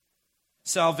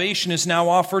Salvation is now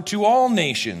offered to all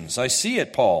nations. I see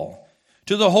it, Paul.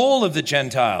 To the whole of the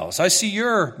Gentiles. I see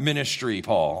your ministry,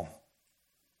 Paul.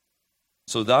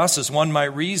 So thus, as one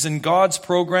might reason, God's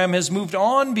program has moved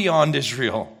on beyond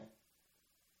Israel.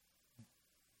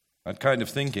 That kind of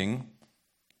thinking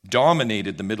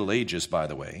dominated the Middle Ages, by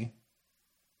the way.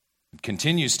 It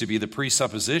continues to be the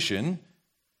presupposition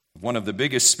of one of the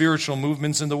biggest spiritual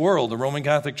movements in the world, the Roman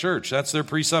Catholic Church. That's their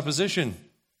presupposition.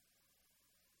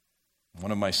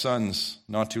 One of my sons,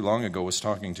 not too long ago, was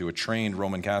talking to a trained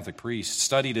Roman Catholic priest,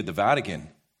 studied at the Vatican.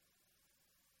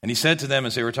 And he said to them,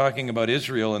 as they were talking about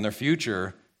Israel and their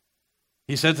future,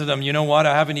 he said to them, you know what,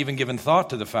 I haven't even given thought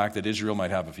to the fact that Israel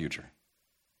might have a future.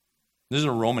 This is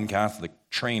a Roman Catholic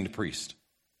trained priest.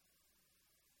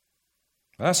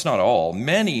 That's not all.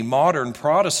 Many modern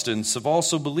Protestants have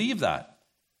also believed that.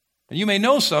 And you may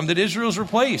know some that Israel's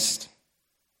replaced,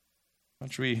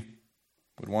 which we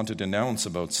would want to denounce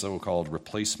about so-called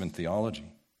replacement theology.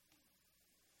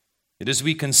 It is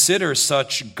we consider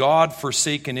such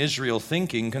God-forsaken Israel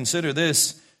thinking, consider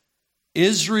this,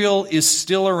 Israel is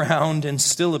still around and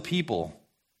still a people.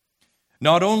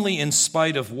 Not only in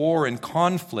spite of war and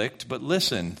conflict, but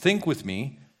listen, think with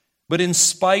me, but in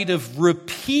spite of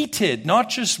repeated, not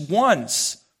just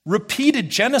once,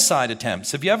 repeated genocide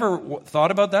attempts. Have you ever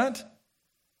thought about that?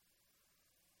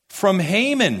 From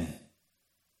Haman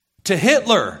to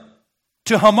Hitler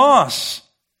to Hamas,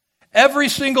 every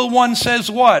single one says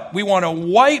what? We want to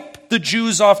wipe the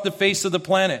Jews off the face of the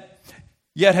planet.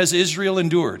 Yet has Israel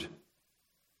endured?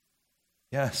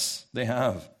 Yes, they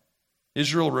have.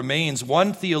 Israel remains.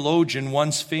 One theologian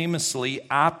once famously,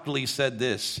 aptly said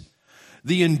this: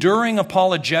 the enduring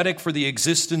apologetic for the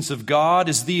existence of God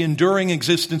is the enduring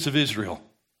existence of Israel.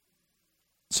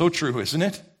 So true, isn't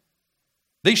it?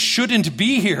 They shouldn't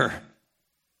be here.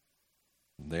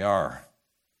 They are.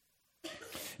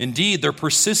 Indeed, their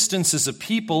persistence as a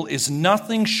people is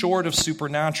nothing short of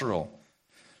supernatural.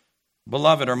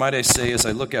 Beloved, or might I say, as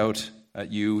I look out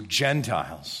at you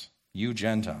Gentiles,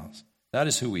 that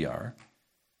is who we are.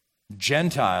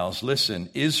 Gentiles, listen,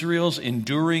 Israel's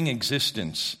enduring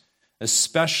existence,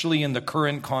 especially in the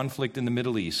current conflict in the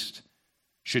Middle East,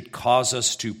 should cause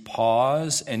us to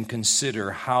pause and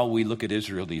consider how we look at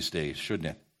Israel these days, shouldn't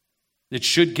it? It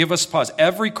should give us pause.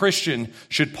 Every Christian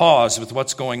should pause with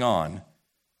what's going on.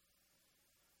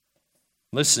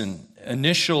 Listen,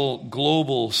 initial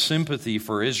global sympathy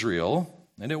for Israel,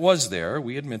 and it was there,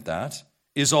 we admit that,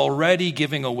 is already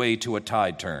giving way to a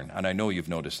tide turn. And I know you've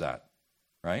noticed that,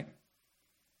 right?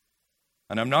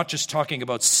 And I'm not just talking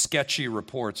about sketchy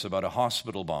reports about a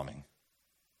hospital bombing.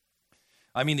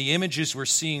 I mean, the images we're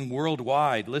seeing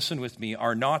worldwide, listen with me,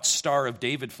 are not Star of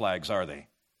David flags, are they?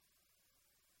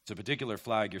 It's a particular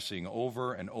flag you're seeing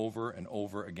over and over and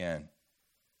over again.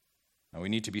 Now, we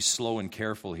need to be slow and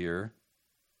careful here.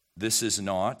 This is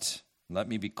not, let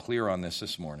me be clear on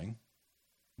this morning,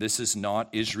 this is not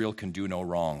Israel can do no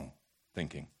wrong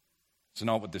thinking. It's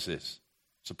not what this is.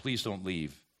 So please don't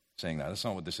leave saying that. That's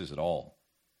not what this is at all.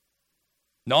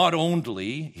 Not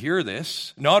only, hear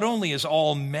this, not only is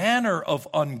all manner of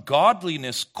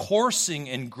ungodliness coursing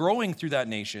and growing through that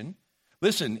nation.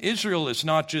 Listen, Israel is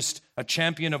not just a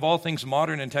champion of all things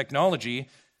modern and technology.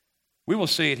 We will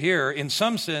say it here. In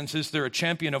some senses, they're a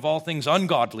champion of all things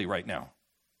ungodly right now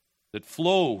that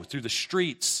flow through the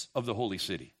streets of the holy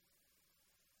city.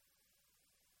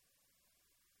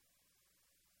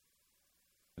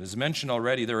 As mentioned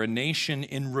already, they're a nation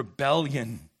in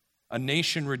rebellion, a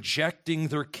nation rejecting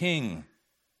their king.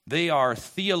 They are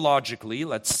theologically,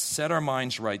 let's set our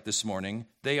minds right this morning,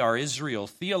 they are Israel,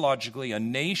 theologically a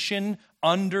nation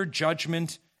under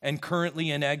judgment and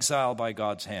currently in exile by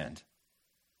God's hand.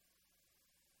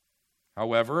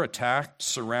 However, attacked,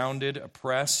 surrounded,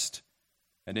 oppressed,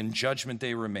 and in judgment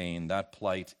they remain. That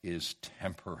plight is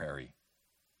temporary.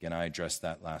 Again, I addressed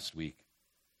that last week.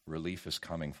 Relief is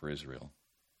coming for Israel.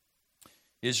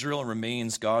 Israel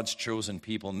remains God's chosen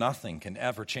people. Nothing can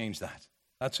ever change that.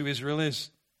 That's who Israel is.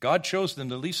 God chose them,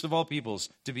 the least of all peoples,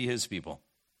 to be his people.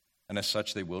 And as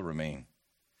such, they will remain.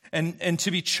 And to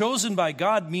be chosen by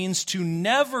God means to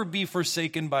never be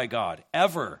forsaken by God,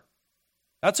 ever.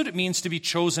 That's what it means to be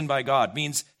chosen by God. It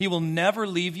means he will never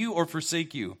leave you or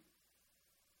forsake you.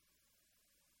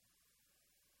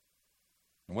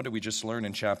 And what did we just learn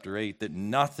in chapter 8? That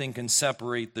nothing can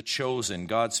separate the chosen,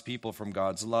 God's people, from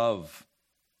God's love.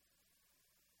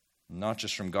 Not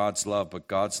just from God's love, but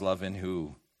God's love in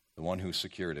who? The one who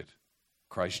secured it,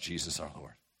 Christ Jesus our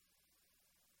Lord.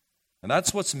 And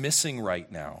that's what's missing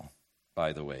right now,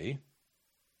 by the way.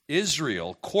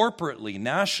 Israel, corporately,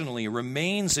 nationally,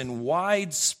 remains in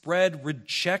widespread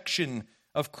rejection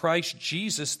of Christ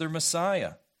Jesus, their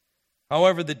Messiah.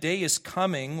 However, the day is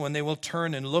coming when they will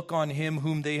turn and look on him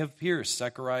whom they have pierced.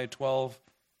 Zechariah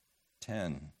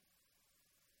 12:10.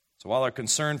 So while our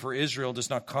concern for Israel does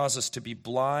not cause us to be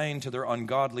blind to their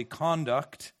ungodly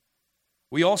conduct,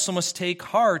 we also must take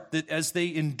heart that as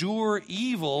they endure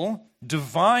evil,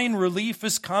 divine relief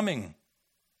is coming.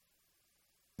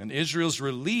 And Israel's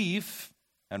relief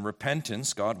and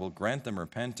repentance, God will grant them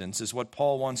repentance, is what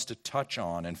Paul wants to touch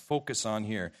on and focus on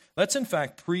here. Let's in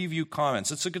fact preview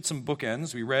comments. Let's look at some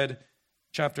bookends. We read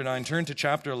chapter 9. Turn to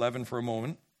chapter 11 for a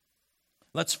moment.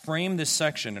 Let's frame this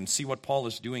section and see what Paul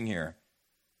is doing here.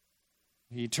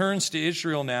 He turns to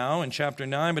Israel now in chapter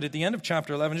 9, but at the end of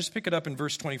chapter 11, just pick it up in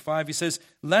verse 25. He says,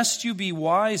 "Lest you be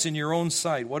wise in your own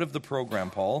sight." What of the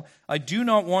program, Paul? "I do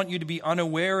not want you to be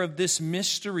unaware of this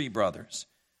mystery, brothers.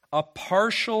 A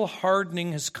partial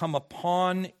hardening has come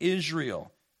upon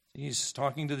Israel." He's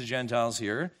talking to the Gentiles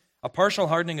here. "A partial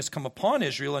hardening has come upon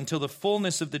Israel until the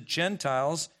fullness of the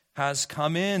Gentiles has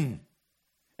come in.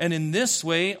 And in this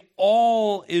way,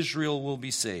 all Israel will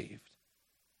be saved.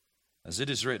 As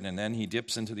it is written," and then he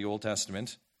dips into the Old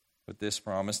Testament with this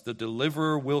promise, "the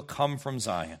deliverer will come from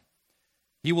Zion.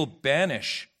 He will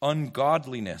banish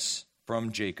ungodliness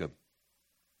from Jacob.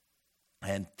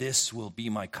 And this will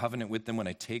be my covenant with them when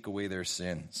I take away their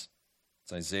sins."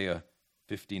 It's Isaiah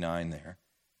 59 there.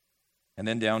 And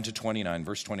then down to 29,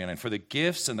 verse 29. "For the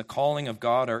gifts and the calling of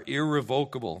God are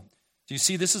irrevocable." Do you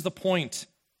see, this is the point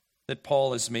that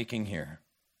Paul is making here.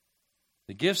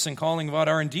 The gifts and calling of God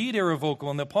are indeed irrevocable.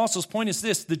 And the apostle's point is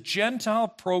this: the Gentile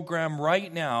program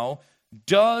right now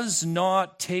does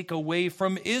not take away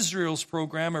from Israel's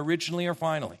program originally or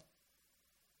finally.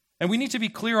 And we need to be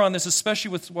clear on this,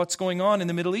 especially with what's going on in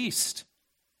the Middle East.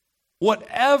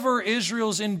 Whatever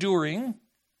Israel's enduring,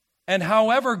 and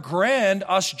however grand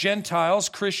us Gentiles,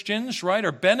 Christians, right,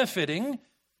 are benefiting,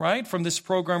 right, from this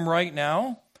program right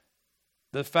now,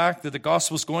 the fact that the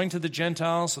gospel is going to the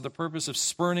Gentiles for the purpose of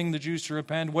spurning the Jews to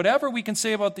repent, whatever we can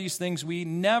say about these things, we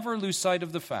never lose sight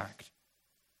of the fact.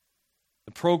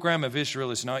 The program of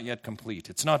Israel is not yet complete.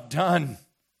 It's not done.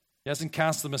 He hasn't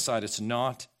cast them aside. It's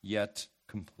not yet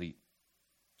complete.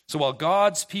 So while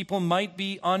God's people might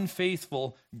be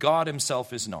unfaithful, God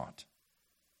himself is not.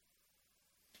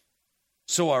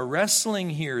 So our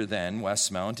wrestling here then,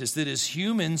 Westmount, is that as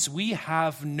humans, we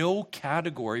have no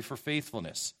category for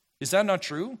faithfulness. Is that not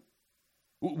true?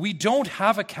 We don't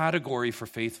have a category for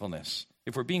faithfulness.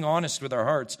 If we're being honest with our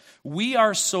hearts, we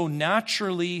are so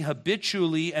naturally,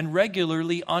 habitually, and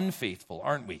regularly unfaithful,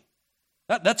 aren't we?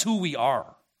 That's who we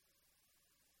are.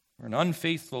 We're an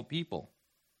unfaithful people.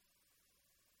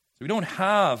 So we don't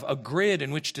have a grid in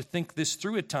which to think this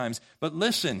through at times. But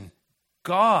listen,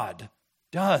 God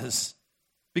does,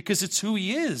 because it's who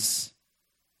he is.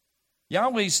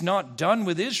 Yahweh's not done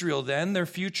with Israel then. Their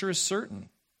future is certain.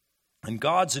 And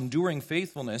God's enduring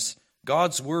faithfulness,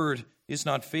 God's word is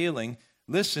not failing,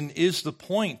 listen, is the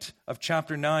point of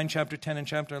chapter 9, chapter 10, and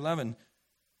chapter 11.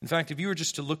 In fact, if you were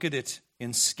just to look at it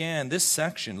in scan, this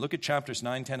section, look at chapters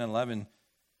 9, 10, and 11.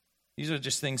 These are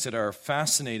just things that are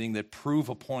fascinating, that prove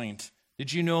a point.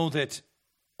 Did you know that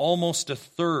almost a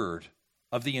third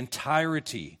of the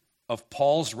entirety of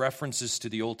Paul's references to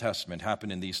the Old Testament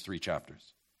happen in these three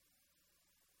chapters?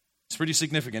 It's pretty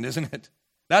significant, isn't it?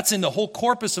 That's in the whole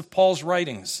corpus of Paul's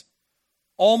writings.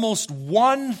 Almost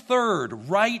 1/3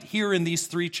 right here in these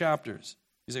three chapters.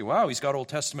 You say, wow, he's got Old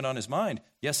Testament on his mind.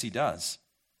 Yes, he does.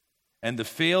 And the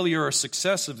failure or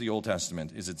success of the Old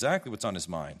Testament is exactly what's on his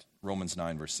mind. Romans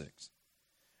 9, verse 6.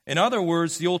 In other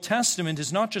words, the Old Testament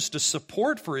is not just a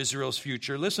support for Israel's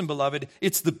future. Listen, beloved,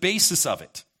 it's the basis of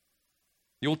it.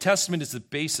 The Old Testament is the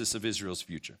basis of Israel's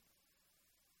future.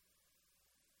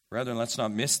 Brethren, let's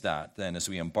not miss that then as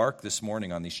we embark this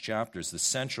morning on these chapters. The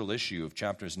central issue of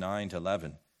chapters 9 to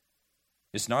 11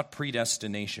 is not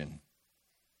predestination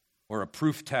or a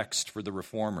proof text for the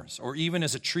reformers or even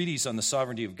as a treatise on the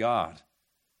sovereignty of God.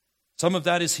 Some of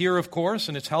that is here, of course,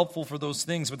 and it's helpful for those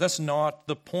things, but that's not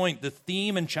the point. The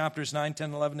theme in chapters 9,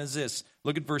 10, 11 is this.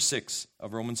 Look at verse 6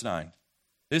 of Romans 9.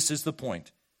 This is the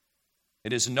point.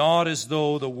 It is not as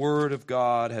though the word of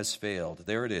God has failed.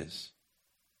 There it is.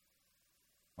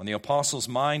 On the apostle's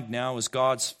mind now is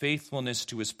God's faithfulness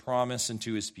to his promise and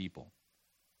to his people.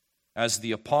 As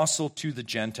the apostle to the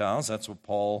Gentiles, that's what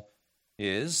Paul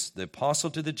is, the apostle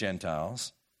to the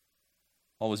Gentiles.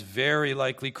 Paul was very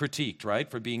likely critiqued, right,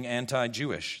 for being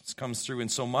anti-Jewish. This comes through in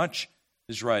so much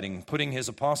his writing, putting his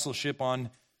apostleship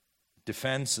on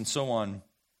defense and so on.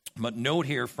 But note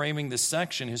here, framing this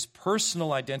section, his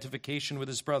personal identification with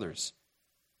his brothers.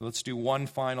 Let's do one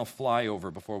final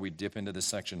flyover before we dip into this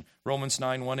section. Romans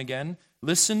 9:1 again.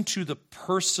 Listen to the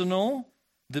personal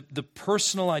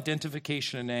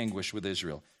identification and anguish with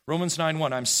Israel. Romans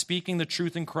 9:1, I'm speaking the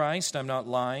truth in Christ. I'm not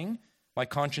lying. My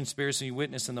conscience bears me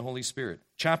witness in the Holy Spirit.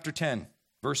 Chapter 10,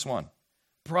 verse 1.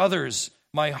 Brothers,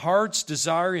 my heart's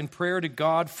desire in prayer to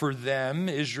God for them,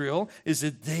 Israel, is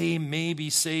that they may be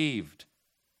saved.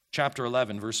 Chapter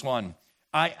 11, verse 1.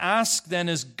 I ask then,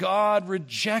 as God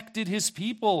rejected his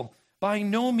people? By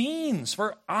no means,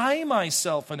 for I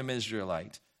myself am an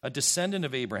Israelite, a descendant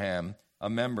of Abraham, a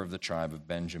member of the tribe of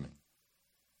Benjamin.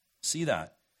 See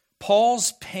that?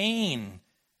 Paul's pain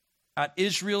at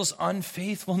Israel's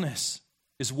unfaithfulness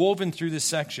is woven through this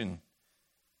section.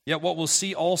 Yet what we'll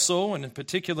see also, and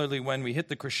particularly when we hit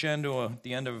the crescendo at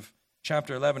the end of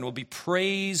chapter 11, will be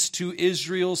praise to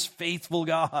Israel's faithful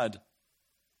God.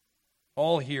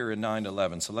 All here in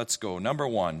 9-11. So let's go. Number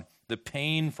 1, the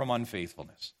pain from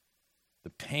unfaithfulness. The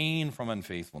pain from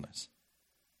unfaithfulness.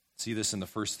 See this in the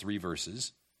first 3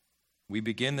 verses. We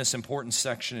begin this important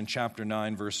section in chapter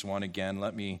 9, verse 1 again.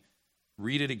 Let me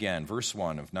read it again. Verse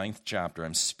 1 of 9th chapter.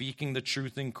 I'm speaking the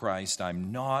truth in Christ.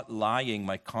 I'm not lying.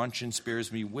 My conscience bears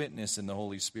me witness in the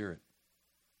Holy Spirit.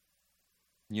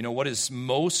 You know what is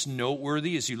most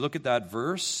noteworthy as you look at that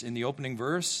verse, in the opening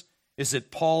verse, is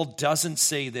that Paul doesn't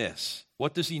say this.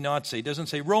 What does he not say? He doesn't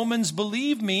say, Romans,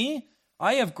 believe me,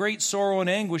 I have great sorrow and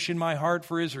anguish in my heart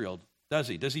for Israel. Does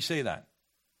he? Does he say that?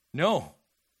 No.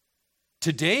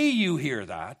 Today you hear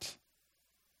that.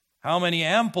 How many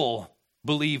ample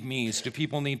believe me's do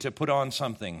people need to put on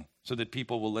something so that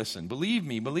people will listen? Believe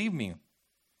me, believe me.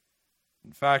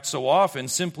 In fact, so often,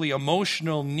 simply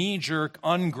emotional, knee-jerk,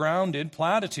 ungrounded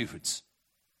platitudes.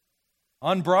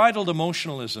 Unbridled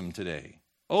emotionalism today.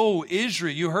 Oh,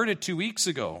 Israel, you heard it 2 weeks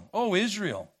ago. Oh,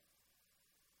 Israel.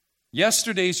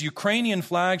 Yesterday's Ukrainian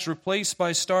flags replaced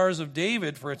by stars of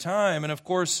David for a time. And of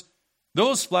course,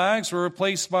 those flags were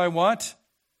replaced by what?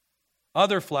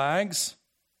 Other flags.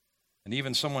 And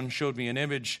even someone showed me an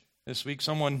image this week.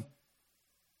 Someone,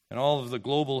 in all of the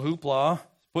global hoopla,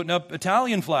 putting up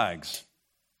Italian flags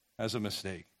as a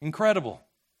mistake. Incredible.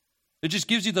 It just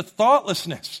gives you the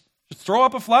thoughtlessness. Just throw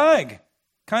up a flag.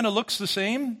 Kind of looks the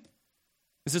same.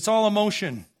 Because it's all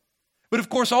emotion. But of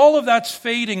course, all of that's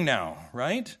fading now,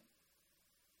 right?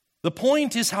 The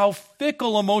point is how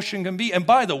fickle emotion can be. And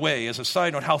by the way, as a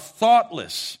side note, how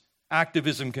thoughtless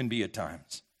activism can be at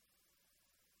times.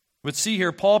 But see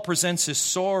here, Paul presents his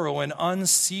sorrow and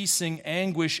unceasing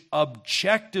anguish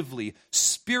objectively,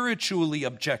 spiritually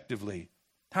objectively.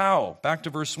 How? Back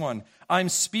to verse 1. I'm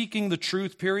speaking the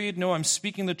truth, period. No, I'm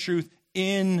speaking the truth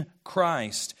in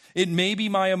Christ. It may be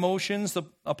my emotions, the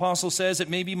apostle says. It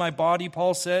may be my body,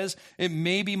 Paul says. It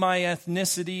may be my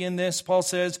ethnicity in this, Paul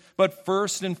says. But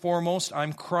first and foremost,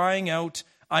 I'm crying out,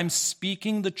 I'm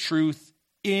speaking the truth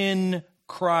in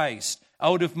Christ,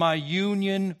 out of my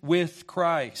union with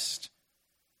Christ.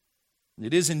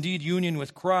 It is indeed union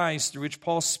with Christ through which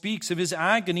Paul speaks of his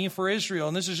agony for Israel.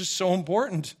 And this is just so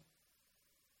important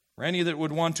for any that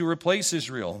would want to replace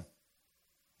Israel.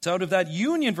 It's out of that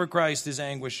union for Christ his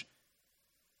anguish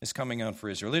is coming out for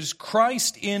Israel. It is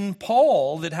Christ in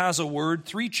Paul that has a word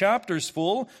 3 chapters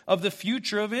full of the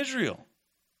future of Israel.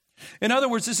 In other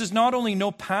words, this is not only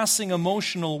no passing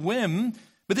emotional whim,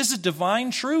 but this is divine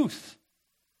truth.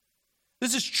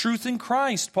 This is truth in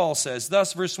Christ, Paul says.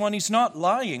 Thus, verse 1, he's not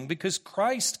lying because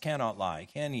Christ cannot lie,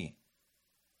 can he?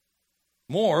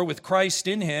 More, with Christ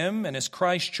in him and as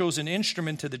Christ chosen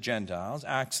instrument to the Gentiles,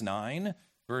 Acts 9,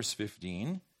 verse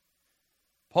 15,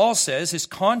 Paul says his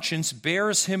conscience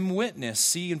bears him witness.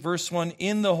 See in verse 1,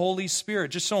 in the Holy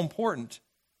Spirit. Just so important.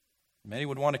 Many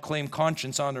would want to claim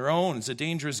conscience on their own. It's a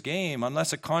dangerous game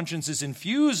unless a conscience is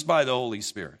infused by the Holy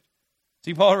Spirit.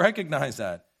 See, Paul recognized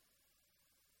that.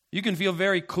 You can feel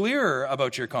very clear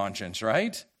about your conscience,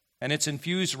 right? And it's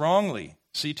infused wrongly.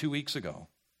 See 2 weeks ago.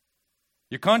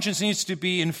 Your conscience needs to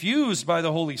be infused by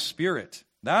the Holy Spirit.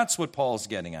 That's what Paul's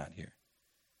getting at here.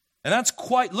 And that's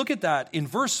quite, look at that in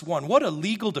verse 1. What a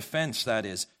legal defense that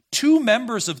is. 2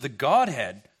 members of the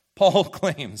Godhead, Paul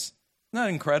claims. Isn't that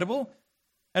incredible?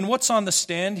 And what's on the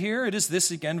stand here? It is this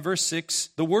again, verse 6.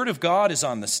 The word of God is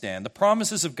on the stand. The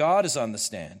promises of God is on the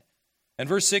stand. And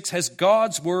verse 6, has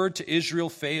God's word to Israel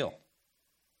failed?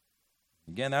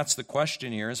 Again, that's the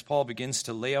question here as Paul begins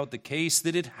to lay out the case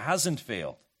that it hasn't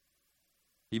failed.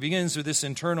 He begins with this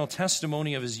internal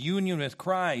testimony of his union with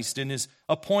Christ and his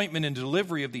appointment and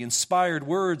delivery of the inspired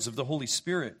words of the Holy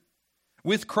Spirit.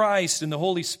 With Christ and the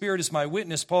Holy Spirit as my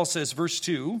witness, Paul says, verse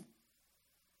 2,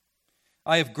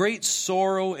 I have great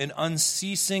sorrow and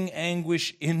unceasing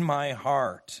anguish in my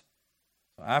heart.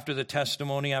 After the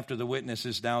testimony, after the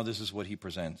witnesses, now this is what he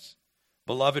presents.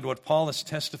 Beloved, what Paul is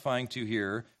testifying to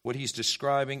here, what he's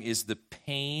describing is the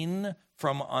pain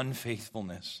from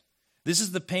unfaithfulness. This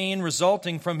is the pain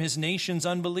resulting from his nation's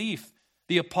unbelief.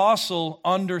 The apostle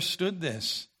understood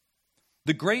this.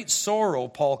 The great sorrow,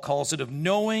 Paul calls it, of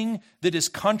knowing that his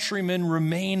countrymen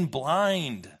remain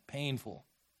blind, painful.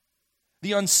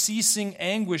 The unceasing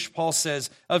anguish, Paul says,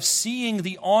 of seeing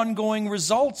the ongoing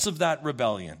results of that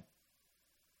rebellion.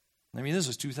 I mean, this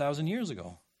was 2,000 years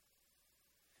ago.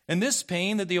 And this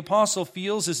pain that the apostle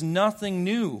feels is nothing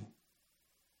new.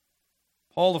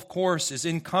 Paul, of course, is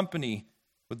in company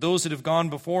with those that have gone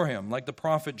before him, like the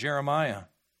prophet Jeremiah.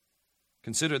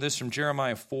 Consider this from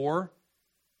Jeremiah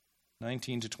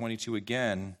 4:19-22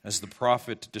 again, as the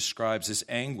prophet describes his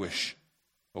anguish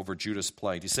over Judah's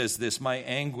plight. He says this, my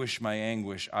anguish,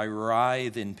 I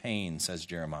writhe in pain, says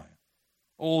Jeremiah.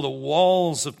 Oh, the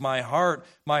walls of my heart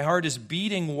is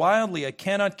beating wildly. I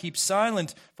cannot keep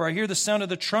silent, for I hear the sound of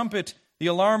the trumpet, the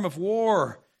alarm of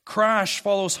war. Crash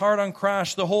follows hard on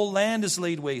crash. The whole land is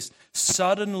laid waste.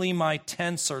 Suddenly my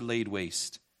tents are laid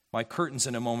waste, my curtains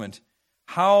in a moment.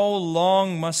 How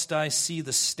long must I see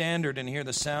the standard and hear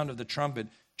the sound of the trumpet?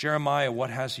 Jeremiah, what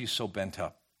has you so bent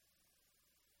up?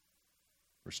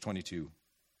 Verse 22.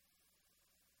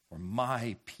 For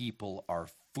my people are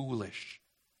foolish.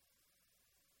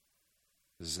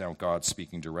 This is now God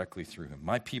speaking directly through him.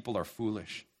 My people are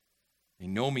foolish. They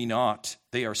know me not.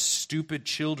 They are stupid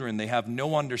children. They have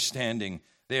no understanding.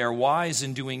 They are wise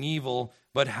in doing evil,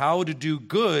 but how to do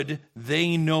good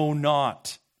they know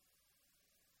not.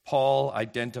 Paul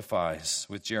identifies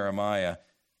with Jeremiah.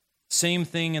 Same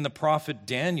thing in the prophet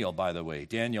Daniel, by the way.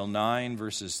 Daniel 9,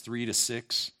 verses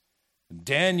 3-6.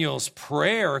 Daniel's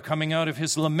prayer coming out of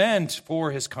his lament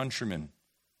for his countrymen.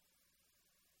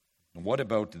 And what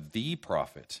about the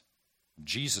prophet,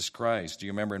 Jesus Christ? Do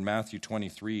you remember in Matthew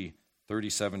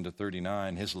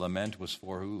 23:37-39, his lament was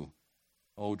for who?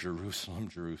 Oh, Jerusalem,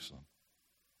 Jerusalem.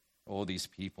 Oh, these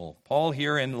people. Paul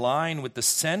here in line with the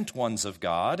sent ones of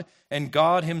God and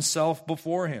God himself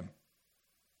before him.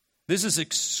 This is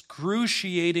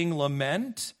excruciating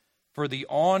lament for the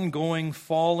ongoing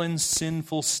fallen,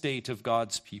 sinful state of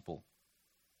God's people.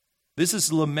 This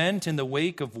is lament in the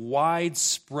wake of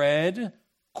widespread,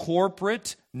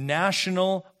 corporate,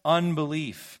 national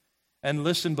unbelief. And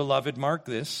listen, beloved, mark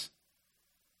this.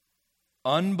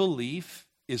 Unbelief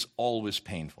is always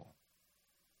painful.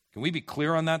 Can we be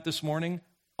clear on that this morning?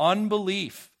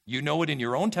 Unbelief, you know it in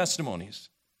your own testimonies,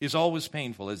 is always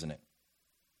painful, isn't it?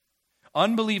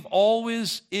 Unbelief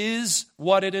always is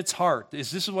what at its heart.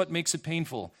 This is what makes it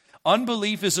painful.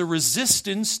 Unbelief is a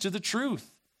resistance to the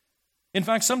truth. In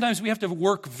fact, sometimes we have to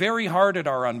work very hard at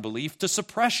our unbelief to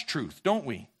suppress truth, don't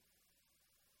we?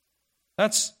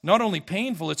 That's not only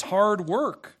painful, it's hard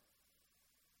work.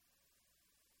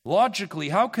 Logically,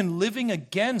 how can living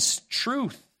against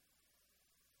truth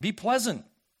be pleasant?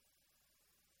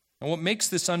 And what makes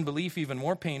this unbelief even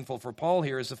more painful for Paul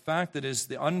here is the fact that as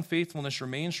the unfaithfulness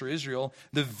remains for Israel,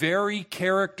 the very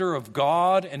character of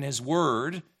God and his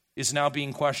word is now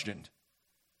being questioned,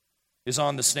 is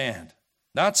on the stand.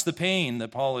 That's the pain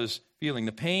that Paul is feeling,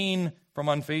 the pain from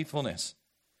unfaithfulness.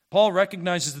 Paul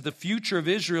recognizes that the future of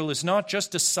Israel is not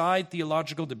just a side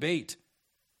theological debate.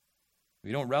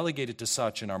 We don't relegate it to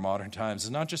such in our modern times.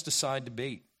 It's not just a side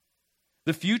debate.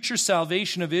 The future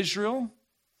salvation of Israel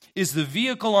is the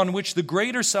vehicle on which the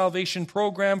greater salvation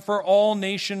program for all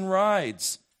nation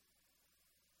rides.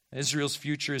 Israel's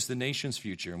future is the nation's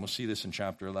future, and we'll see this in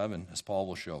chapter 11, as Paul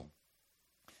will show.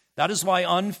 That is why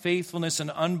unfaithfulness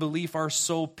and unbelief are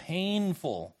so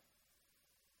painful.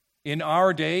 In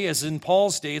our day, as in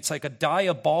Paul's day, it's like a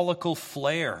diabolical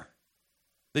flare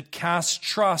that casts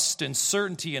trust and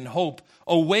certainty and hope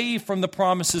away from the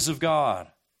promises of God.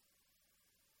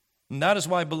 And that is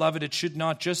why, beloved, it should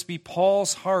not just be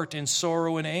Paul's heart in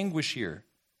sorrow and anguish here.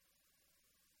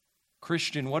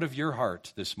 Christian, what of your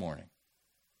heart this morning?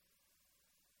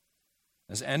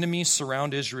 As enemies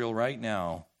surround Israel right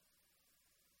now,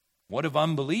 what of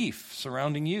unbelief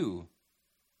surrounding you?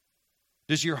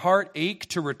 Does your heart ache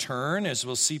to return, as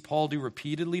we'll see Paul do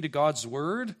repeatedly, to God's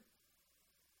word?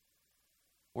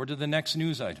 Or to the next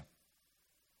news item?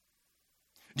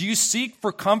 Do you seek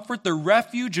for comfort the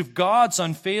refuge of God's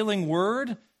unfailing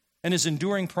word and his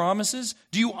enduring promises?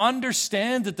 Do you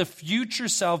understand that the future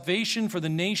salvation for the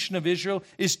nation of Israel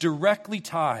is directly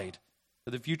tied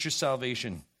to the future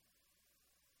salvation,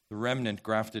 the remnant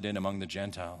grafted in among the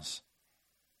Gentiles?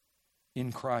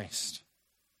 In Christ,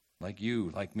 like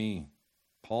you, like me,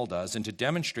 Paul does. And to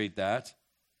demonstrate that,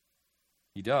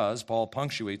 he does, Paul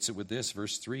punctuates it with this,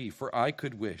 verse 3, for I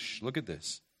could wish, look at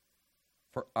this,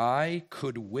 For I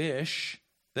could wish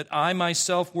that I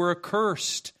myself were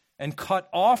accursed and cut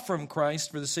off from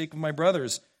Christ for the sake of my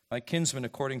brothers, my kinsmen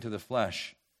according to the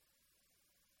flesh.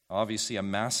 Obviously, a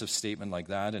massive statement like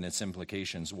that and its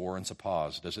implications warrants a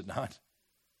pause, does it not?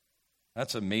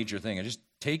 That's a major thing. And just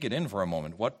take it in for a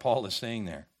moment, what Paul is saying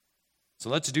there. So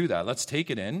let's do that. Let's take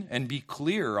it in and be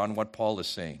clear on what Paul is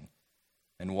saying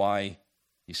and why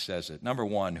he says it. Number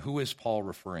one, who is Paul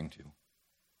referring to?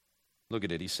 Look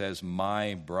at it. He says,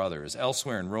 my brothers.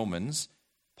 Elsewhere in Romans,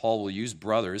 Paul will use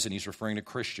brothers, and he's referring to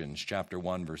Christians. Chapter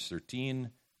 1, verse 13.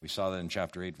 We saw that in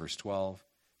chapter 8, verse 12.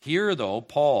 Here, though,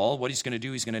 Paul, what he's going to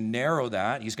do, he's going to narrow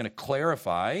that. He's going to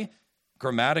clarify.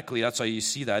 Grammatically, that's why you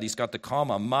see that. He's got the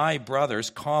comma, my brothers,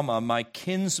 comma, my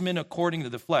kinsmen according to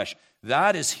the flesh.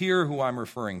 That is here who I'm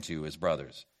referring to as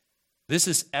brothers. This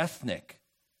is ethnic.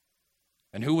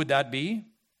 And who would that be?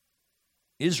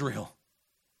 Israel.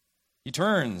 He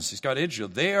turns. He's got Israel.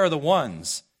 They are the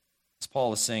ones, as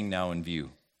Paul is saying now in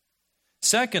view.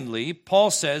 Secondly,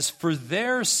 Paul says, for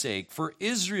their sake, for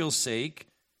Israel's sake,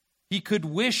 he could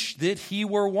wish that he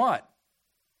were what?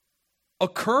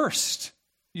 Accursed.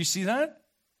 You see that?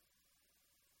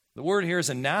 The word here is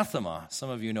anathema. Some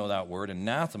of you know that word,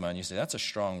 anathema, and you say, that's a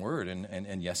strong word,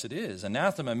 and yes, it is.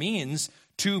 Anathema means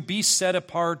to be set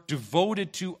apart,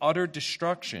 devoted to utter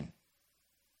destruction,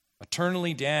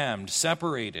 eternally damned,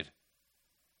 separated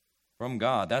from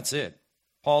God. That's it.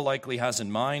 Paul likely has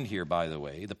in mind here, by the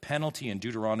way, the penalty in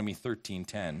Deuteronomy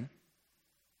 13:10.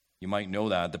 You might know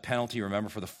that. The penalty, remember,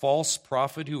 for the false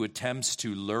prophet who attempts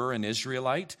to lure an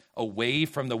Israelite away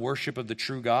from the worship of the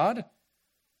true God.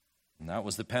 And that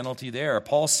was the penalty there.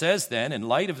 Paul says then, in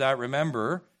light of that,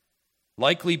 remember,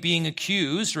 likely being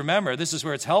accused, remember, this is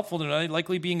where it's helpful to know,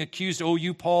 likely being accused, oh,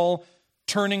 you, Paul,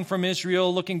 turning from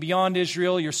Israel, looking beyond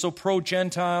Israel, you're so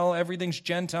pro-Gentile, everything's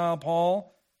Gentile, Paul.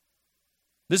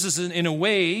 This is, in a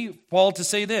way, Paul to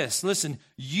say this, listen,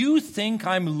 you think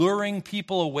I'm luring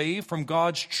people away from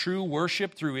God's true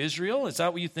worship through Israel? Is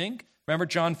that what you think? Remember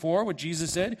John 4, what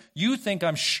Jesus said? You think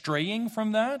I'm straying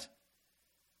from that?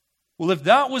 Well, if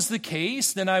that was the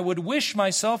case, then I would wish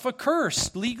myself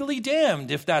accursed, legally damned,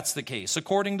 if that's the case,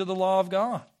 according to the law of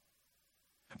God.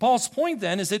 Paul's point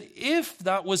then is that if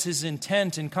that was his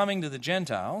intent in coming to the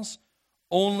Gentiles,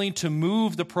 only to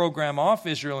move the program off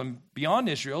Israel and beyond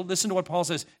Israel, listen to what Paul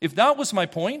says. If that was my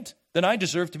point, then I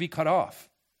deserve to be cut off.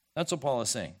 That's what Paul is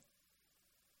saying.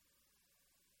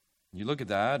 You look at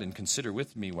that and consider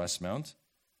with me, Westmount,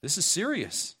 this is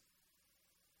serious.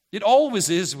 It always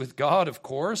is with God, of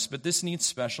course, but this needs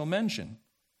special mention.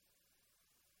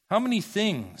 How many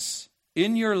things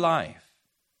in your life,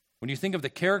 when you think of the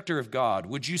character of God,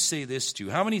 would you say this to?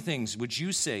 How many things would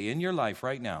you say in your life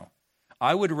right now,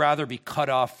 I would rather be cut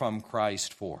off from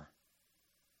Christ for?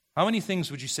 How many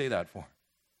things would you say that for?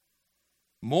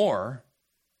 More.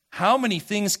 How many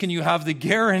things can you have the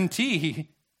guarantee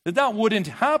that that wouldn't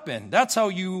happen? That's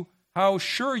how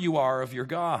sure you are of your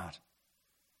God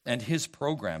and his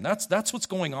program. That's what's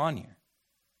going on here.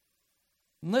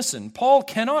 Listen, Paul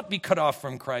cannot be cut off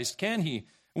from Christ, can he?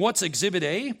 What's Exhibit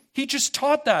A? He just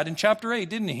taught that in chapter 8,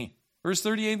 didn't he? Verse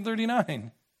 38 and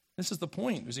 39. This is the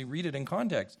point, as you read it in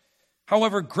context.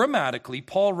 However, grammatically,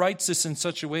 Paul writes this in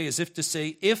such a way as if to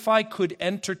say, if I could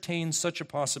entertain such a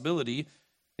possibility,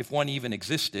 if one even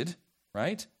existed,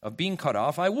 right, of being cut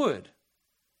off, I would.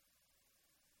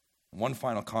 One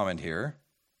final comment here.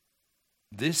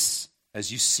 This,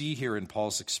 as you see here in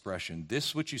Paul's expression,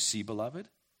 this what you see, beloved,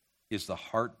 is the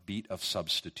heartbeat of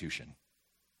substitution.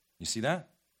 You see that?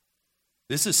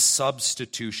 This is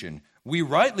substitution. We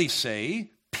rightly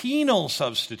say penal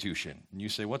substitution. And you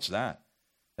say, what's that?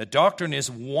 The doctrine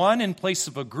is one in place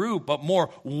of a group, but more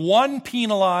one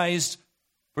penalized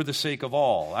for the sake of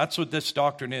all. That's what this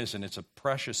doctrine is, and it's a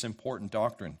precious, important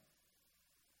doctrine.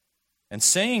 And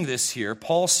saying this here,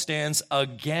 Paul stands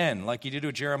again, like he did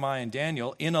with Jeremiah and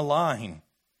Daniel, in a line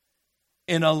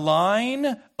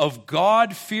of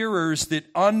God-fearers that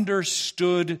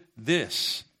understood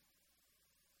this.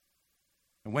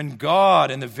 And when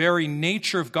God and the very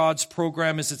nature of God's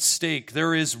program is at stake,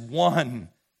 there is one,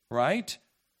 right,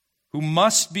 who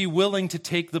must be willing to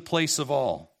take the place of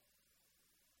all.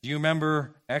 Do you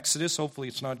remember Exodus? Hopefully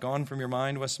it's not gone from your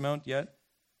mind, Westmount, yet.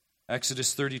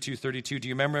 Exodus 32:32. Do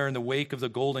you remember in the wake of the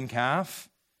golden calf?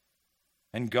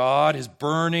 And God is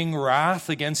burning wrath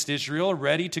against Israel,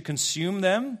 ready to consume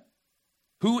them.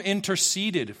 Who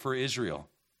interceded for Israel?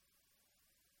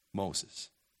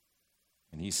 Moses.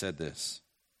 And he said this,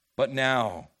 but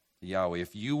now, Yahweh,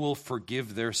 if you will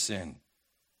forgive their sin.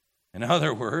 In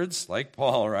other words, like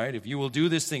Paul, right? If you will do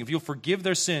this thing, if you'll forgive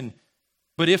their sin,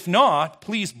 But if not,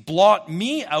 please blot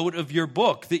me out of your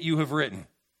book that you have written.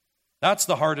 That's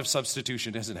the heart of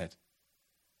substitution, isn't it?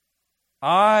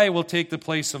 I will take the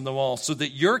place of them all so that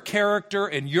your character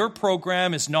and your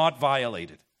program is not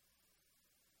violated.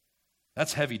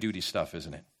 That's heavy-duty stuff,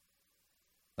 isn't it?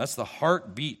 That's the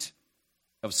heartbeat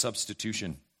of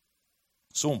substitution.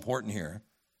 So important here.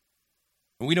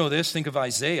 When we know this, think of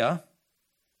Isaiah,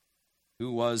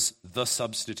 who was the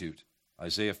substitute.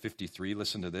 Isaiah 53,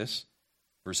 listen to this,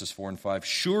 verses 4 and 5.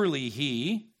 Surely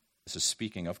he, this is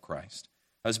speaking of Christ,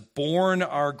 has borne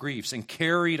our griefs and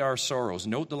carried our sorrows.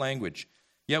 Note the language.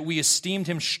 Yet we esteemed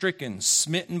him stricken,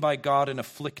 smitten by God, and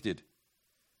afflicted.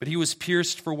 But he was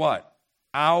pierced for what?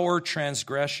 Our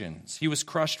transgressions. He was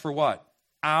crushed for what?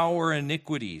 Our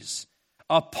iniquities.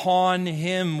 Upon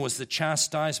him was the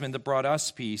chastisement that brought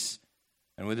us peace,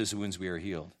 and with his wounds we are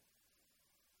healed.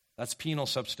 That's penal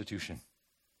substitution.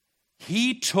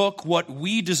 He took what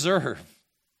we deserve.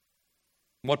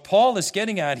 What Paul is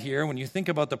getting at here, when you think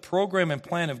about the program and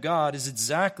plan of God, is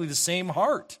exactly the same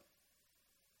heart.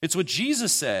 It's what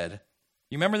Jesus said.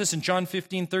 You remember this in John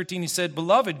 15:13? He said,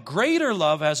 Beloved, greater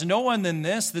love has no one than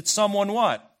this, that someone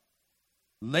what?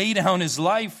 Lay down his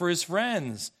life for his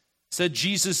friends. Said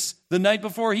Jesus the night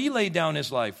before he laid down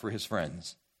his life for his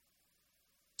friends.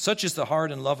 Such is the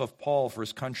heart and love of Paul for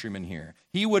his countrymen here.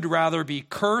 He would rather be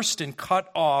cursed and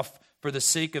cut off for the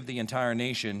sake of the entire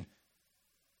nation,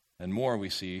 and more we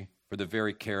see for the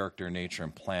very character, nature,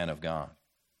 and plan of God.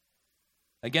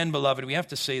 Again, beloved, we have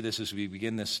to say this as we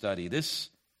begin this study.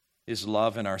 This is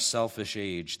love in our selfish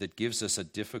age that gives us a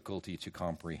difficulty to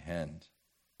comprehend.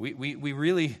 We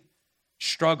really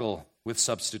struggle with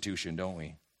substitution, don't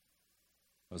we?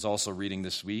 I was also reading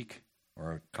this week,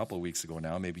 or a couple of weeks ago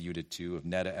now, maybe you did too, of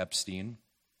Ned Epstein.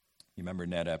 You remember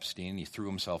Ned Epstein? He threw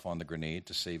himself on the grenade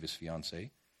to save his fiancée.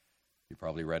 You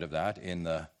probably read of that in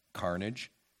the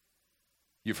carnage.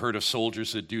 You've heard of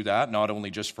soldiers that do that, not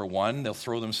only just for one. They'll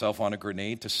throw themselves on a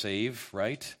grenade to save,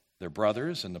 right, their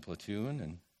brothers in the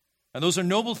platoon. And those are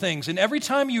noble things. And every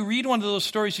time you read one of those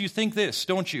stories, you think this,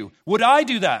 don't you? Would I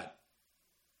do that?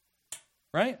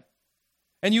 Right?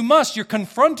 And you must. You're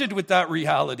confronted with that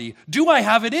reality. Do I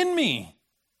have it in me?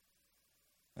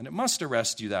 And it must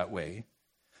arrest you that way.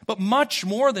 But much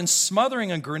more than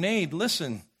smothering a grenade,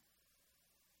 listen,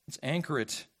 let's anchor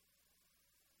it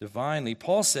divinely.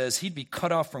 Paul says he'd be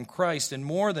cut off from Christ, and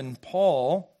more than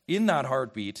Paul, in that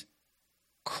heartbeat,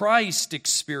 Christ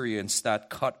experienced that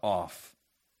cut off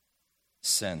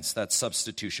sense, that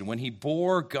substitution, when he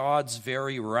bore God's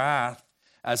very wrath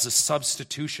as a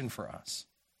substitution for us.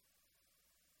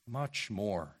 Much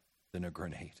more than a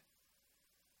grenade.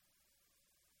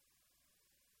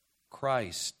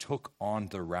 Christ took on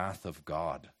the wrath of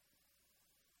God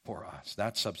for us,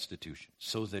 that substitution,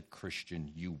 so that,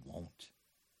 Christian, you won't.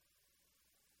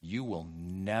 You will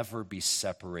never be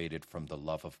separated from the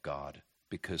love of God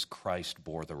because Christ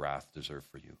bore the wrath deserved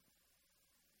for you.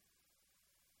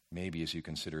 Maybe as you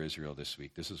consider Israel this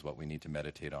week, this is what we need to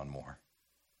meditate on more.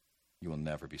 You will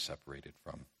never be separated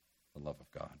from the love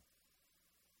of God.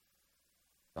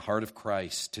 The heart of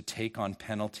Christ to take on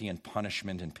penalty and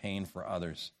punishment and pain for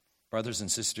others. Brothers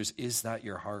and sisters, is that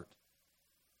your heart?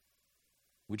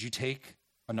 Would you take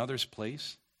another's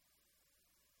place?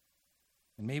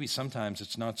 And maybe sometimes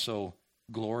it's not so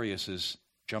glorious as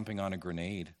jumping on a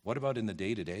grenade. What about in the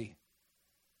day-to-day?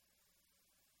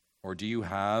 Or do you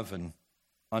have an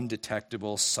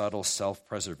undetectable, subtle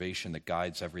self-preservation that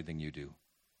guides everything you do?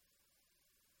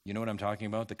 You know what I'm talking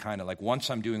about? The kind of like, once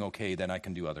I'm doing okay, then I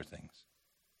can do other things.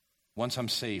 Once I'm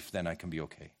safe, then I can be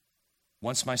okay.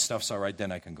 Once my stuff's all right,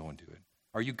 then I can go and do it.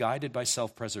 Are you guided by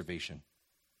self-preservation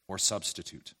or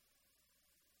substitute?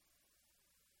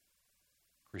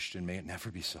 Christian, may it never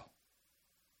be so.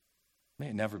 May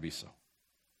it never be so.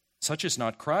 Such is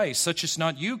not Christ. Such is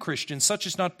not you, Christian. Such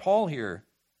is not Paul here.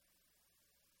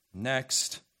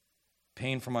 Next,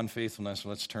 pain from unfaithfulness.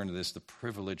 Let's turn to this, the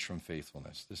privilege from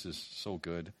faithfulness. This is so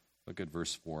good. Look at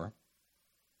verse 4.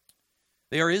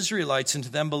 They are Israelites, and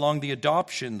to them belong the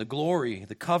adoption, the glory,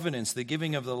 the covenants, the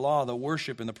giving of the law, the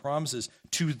worship, and the promises.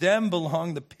 To them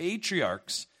belong the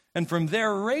patriarchs, and from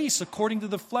their race, according to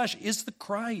the flesh, is the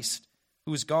Christ,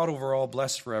 who is God over all,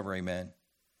 blessed forever. Amen.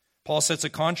 Paul sets a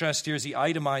contrast here as he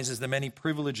itemizes the many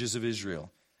privileges of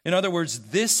Israel. In other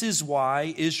words, this is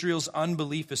why Israel's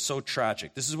unbelief is so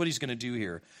tragic. This is what he's going to do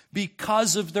here.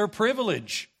 Because of their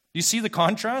privilege. You see the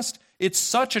contrast? It's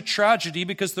such a tragedy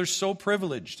because they're so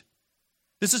privileged.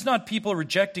 This is not people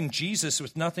rejecting Jesus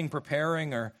with nothing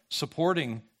preparing or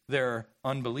supporting their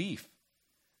unbelief.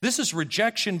 This is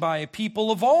rejection by a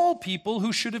people of all people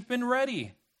who should have been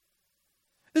ready.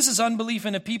 This is unbelief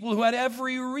in a people who had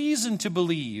every reason to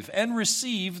believe and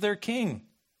receive their king.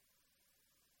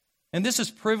 And this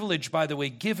is privilege, by the way,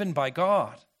 given by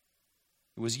God.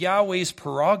 It was Yahweh's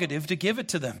prerogative to give it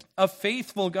to them. A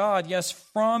faithful God, yes,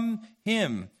 from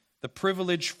him, the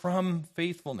privilege from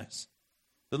faithfulness.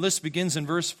 The list begins in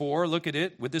verse 4. Look at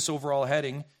it with this overall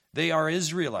heading. They are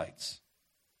Israelites.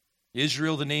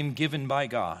 Israel, the name given by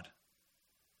God.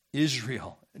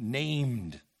 Israel,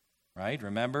 named, right?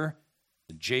 Remember?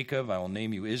 Jacob, I will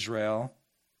name you Israel.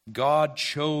 God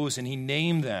chose and he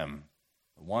named them,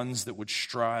 the ones that would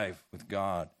strive with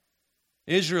God.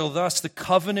 Israel, thus the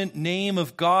covenant name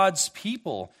of God's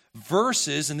people,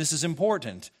 versus, and this is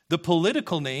important, the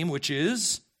political name, which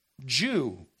is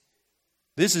Jew.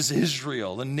 This is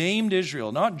Israel, the named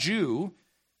Israel, not Jew.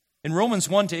 In Romans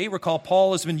 1-8, recall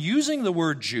Paul has been using the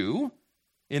word Jew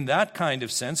in that kind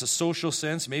of sense, a social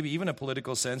sense, maybe even a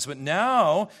political sense. But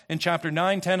now, in chapter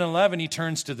 9, 10, and 11, he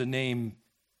turns to the name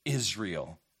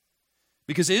Israel.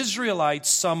 Because Israelites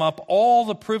sum up all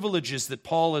the privileges that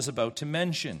Paul is about to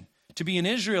mention. To be an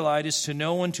Israelite is to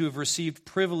know and to have received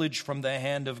privilege from the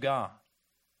hand of God.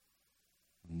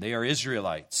 They are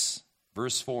Israelites.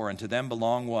 Verse 4, and to them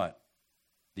belong what?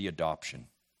 The adoption.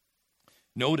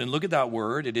 Note and look at that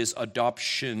word. It is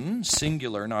adoption,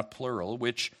 singular, not plural,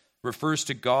 which refers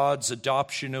to God's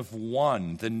adoption of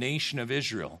one, the nation of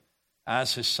Israel,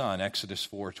 as his son, Exodus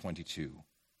 4:22.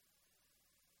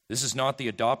 This is not the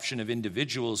adoption of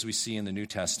individuals we see in the New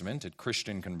Testament at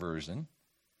Christian conversion.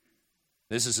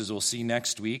 This is, as we'll see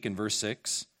next week in verse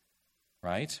 6,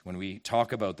 right? When we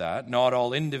talk about that, not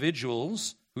all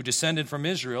individuals who descended from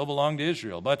Israel belong to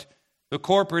Israel, but the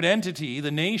corporate entity,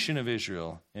 the nation of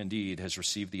Israel, indeed, has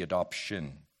received the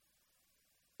adoption.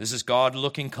 This is God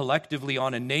looking collectively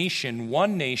on a nation,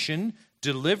 one nation,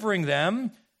 delivering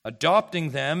them, adopting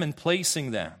them, and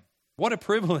placing them. What a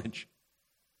privilege.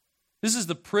 This is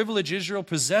the privilege Israel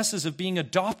possesses of being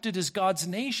adopted as God's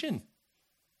nation.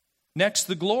 Next,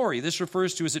 the glory. This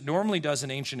refers to, as it normally does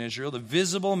in ancient Israel, the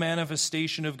visible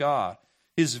manifestation of God,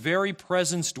 his very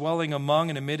presence dwelling among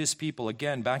and amid his people.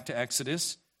 Again, back to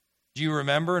Exodus. Do you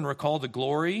remember and recall the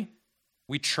glory?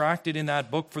 We tracked it in that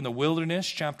book from the wilderness,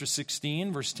 chapter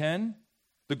 16, verse 10.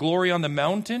 The glory on the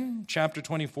mountain, chapter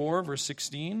 24, verse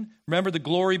 16. Remember the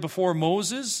glory before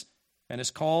Moses and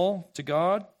his call to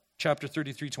God, chapter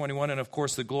 33, 21. And of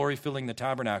course, the glory filling the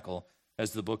tabernacle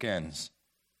as the book ends,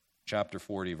 chapter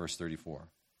 40, verse 34.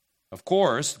 Of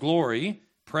course, glory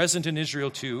present in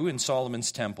Israel too, in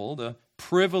Solomon's temple, the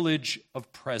privilege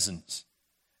of presence.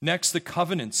 Next, the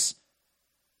covenants.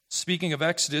 Speaking of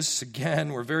Exodus,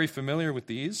 again, we're very familiar with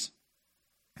these.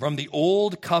 From the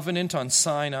old covenant on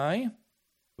Sinai,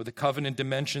 with the covenant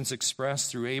dimensions expressed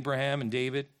through Abraham and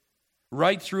David,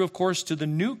 right through, of course, to the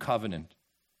new covenant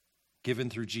given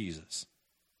through Jesus.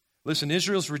 Listen,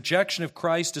 Israel's rejection of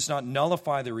Christ does not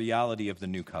nullify the reality of the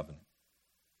new covenant.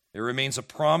 There remains a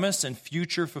promise and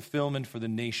future fulfillment for the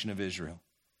nation of Israel.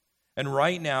 And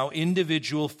right now,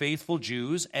 individual faithful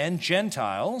Jews and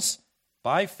Gentiles,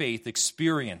 by faith,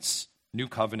 experience new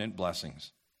covenant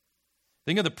blessings.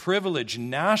 Think of the privilege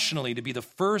nationally to be the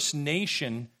first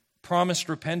nation promised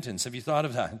repentance. Have you thought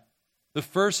of that? The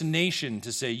first nation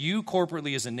to say, you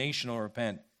corporately as a nation will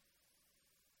repent.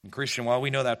 And Christian, while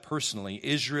we know that personally,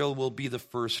 Israel will be the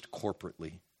first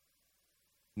corporately.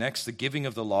 Next, the giving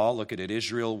of the law. Look at it.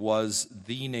 Israel was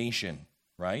the nation,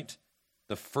 right?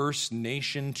 The first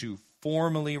nation to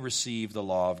formally receive the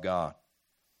law of God.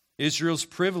 Israel's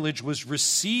privilege was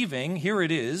receiving, here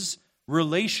it is,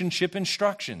 relationship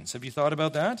instructions. Have you thought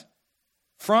about that?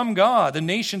 From God, the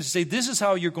nation to say, this is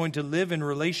how you're going to live in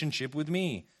relationship with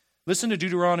me. Listen to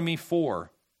Deuteronomy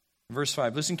 4, verse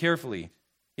 5. Listen carefully.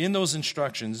 In those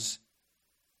instructions,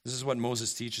 this is what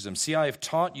Moses teaches them. See, I have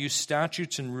taught you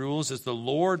statutes and rules as the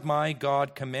Lord my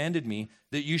God commanded me,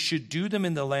 that you should do them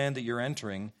in the land that you're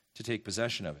entering to take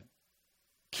possession of it.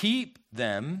 Keep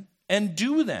them and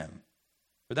do them.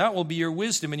 For that will be your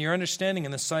wisdom and your understanding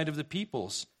in the sight of the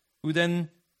peoples, who then,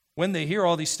 when they hear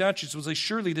all these statutes, will say,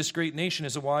 surely this great nation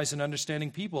is a wise and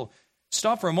understanding people.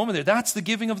 Stop for a moment there. That's the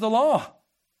giving of the law.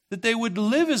 That they would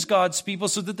live as God's people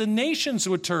so that the nations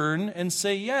would turn and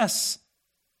say, yes,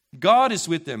 God is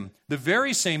with them. The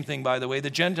very same thing, by the way, the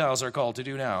Gentiles are called to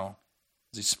do now.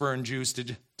 They spurn Jews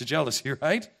to jealousy,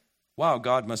 right? Wow,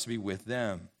 God must be with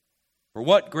them. For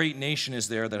what great nation is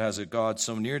there that has a God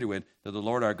so near to it that the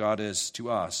Lord our God is to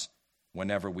us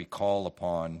whenever we call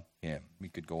upon him? We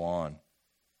could go on.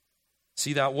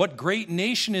 See that? What great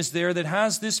nation is there that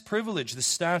has this privilege, the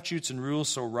statutes and rules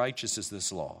so righteous as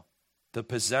this law? The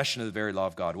possession of the very law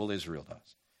of God. Well, Israel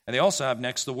does. And they also have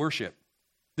next the worship.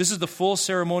 This is the full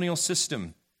ceremonial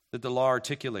system that the law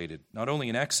articulated, not only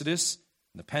in Exodus,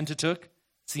 in the Pentateuch.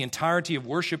 It's the entirety of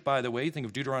worship, by the way. Think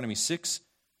of Deuteronomy 6,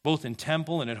 both in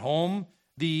temple and at home.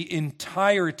 The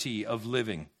entirety of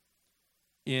living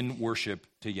in worship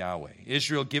to Yahweh.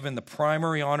 Israel given the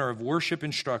primary honor of worship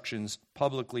instructions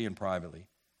publicly and privately.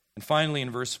 And finally, in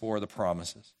verse 4, the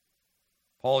promises.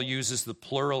 Paul uses the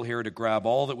plural here to grab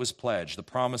all that was pledged, the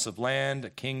promise of land, a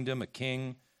kingdom, a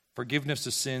king, forgiveness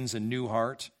of sins, a new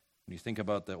heart, when you think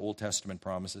about the Old Testament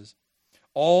promises.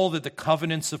 All that the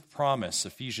covenants of promise,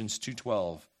 Ephesians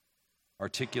 2:12,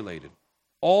 articulated.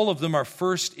 All of them are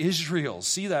first Israel.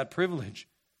 See that privilege.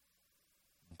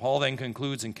 Paul then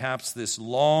concludes and caps this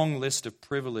long list of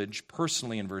privilege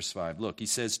personally in verse 5. Look, he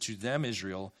says, to them,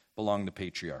 Israel, belong the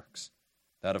patriarchs.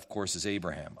 That, of course, is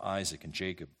Abraham, Isaac, and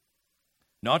Jacob.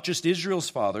 Not just Israel's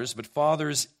fathers, but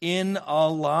fathers in a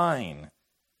line.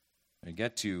 We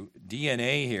get to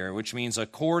DNA here, which means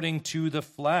according to the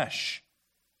flesh.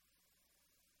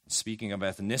 Speaking of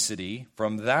ethnicity,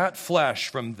 from that flesh,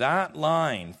 from that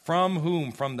line, from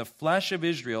whom? From the flesh of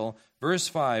Israel, verse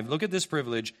 5, look at this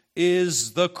privilege,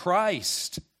 is the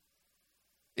Christ.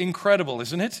 Incredible,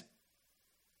 isn't it?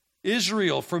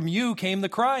 Israel, from you came the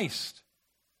Christ.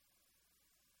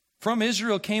 From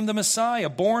Israel came the Messiah,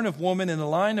 born of woman in the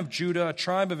line of Judah, a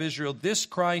tribe of Israel. This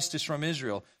Christ is from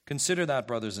Israel. Consider that,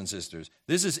 brothers and sisters.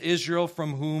 This is Israel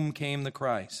from whom came the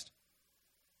Christ.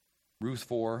 Ruth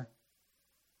 4,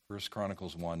 1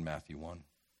 Chronicles 1, Matthew 1.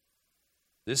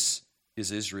 This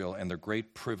is Israel and their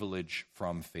great privilege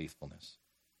from faithfulness.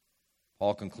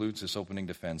 Paul concludes this opening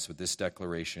defense with this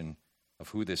declaration of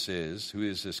who this is. Who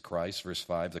is this Christ? Verse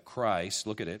 5, the Christ,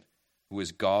 look at it, who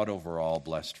is God over all,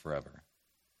 blessed forever.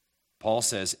 Paul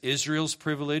says Israel's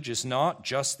privilege is not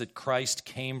just that Christ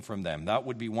came from them. That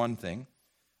would be one thing.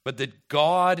 But that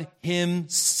God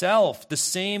himself, the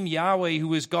same Yahweh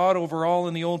who is God over all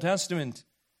in the Old Testament,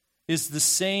 is the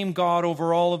same God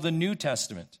over all of the New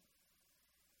Testament.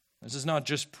 This is not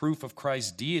just proof of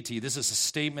Christ's deity. This is a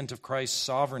statement of Christ's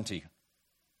sovereignty.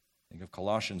 Think of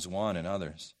Colossians 1 and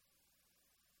others.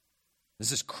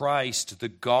 This is Christ, the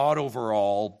God over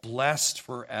all, blessed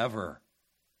forever.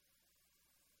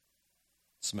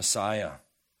 It's Messiah.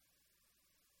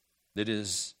 That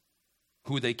is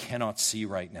who they cannot see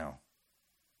right now.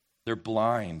 They're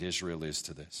blind, Israel is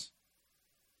to this.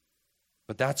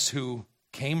 But that's who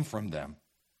came from them,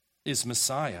 is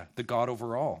Messiah, the God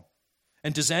over all.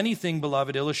 And does anything,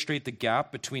 beloved, illustrate the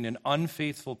gap between an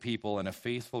unfaithful people and a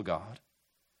faithful God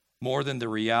more than the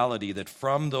reality that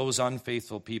from those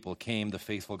unfaithful people came the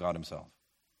faithful God himself?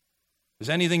 Does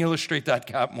anything illustrate that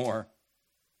gap more?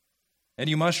 And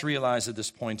you must realize at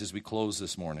this point as we close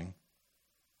this morning,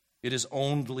 it is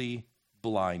only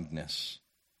blindness,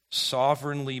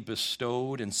 sovereignly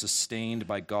bestowed and sustained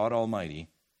by God Almighty,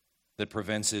 that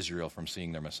prevents Israel from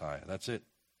seeing their Messiah. That's it.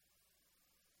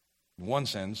 In one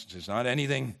sense, there's not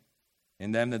anything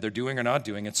in them that they're doing or not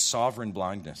doing. It's sovereign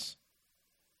blindness.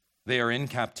 They are in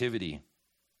captivity.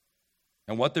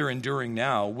 And what they're enduring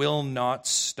now will not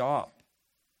stop.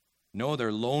 No,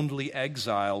 their lonely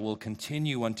exile will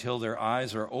continue until their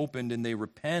eyes are opened and they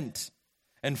repent.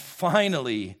 And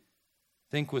finally,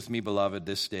 think with me, beloved,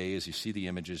 this day as you see the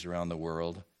images around the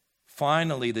world,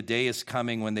 finally the day is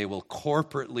coming when they will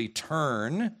corporately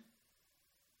turn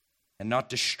and not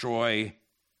destroy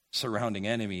surrounding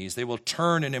enemies. They will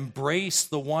turn and embrace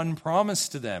the one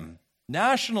promised to them.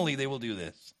 Nationally, they will do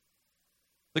this.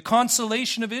 The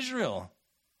consolation of Israel,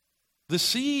 the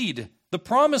seed, the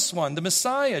promised one, the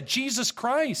Messiah, Jesus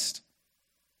Christ.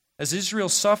 As Israel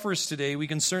suffers today, we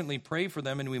can certainly pray for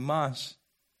them, and we must.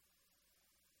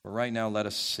 But right now, let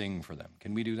us sing for them.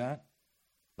 Can we do that?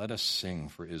 Let us sing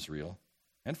for Israel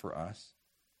and for us.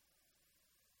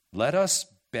 Let us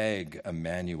beg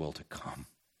Emmanuel to come.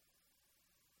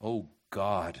 Oh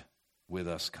God, with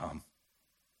us come.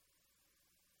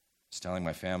 I was telling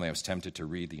my family I was tempted to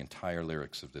read the entire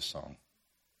lyrics of this song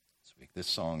this week. This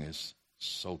song is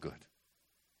so good.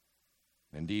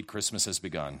 Indeed, Christmas has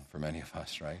begun for many of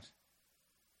us, right?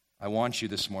 I want you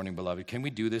this morning, beloved, can we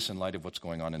do this in light of what's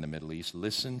going on in the Middle East?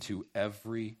 Listen to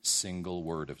every single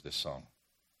word of this song.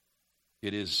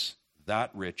 It is that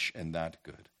rich and that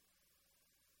good.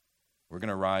 We're going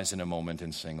to rise in a moment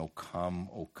and sing, oh come,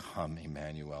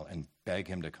 Emmanuel, and beg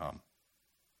him to come,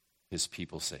 his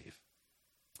people save.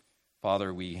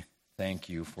 Father, we thank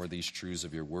you for these truths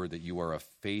of your word, that you are a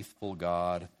faithful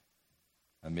God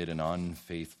amid an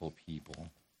unfaithful people.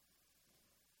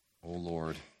 Oh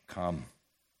Lord, come.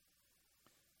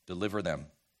 Deliver them.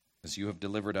 As you have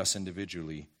delivered us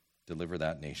individually, deliver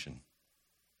that nation.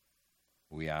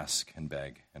 We ask and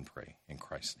beg and pray in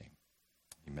Christ's name.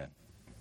 Amen.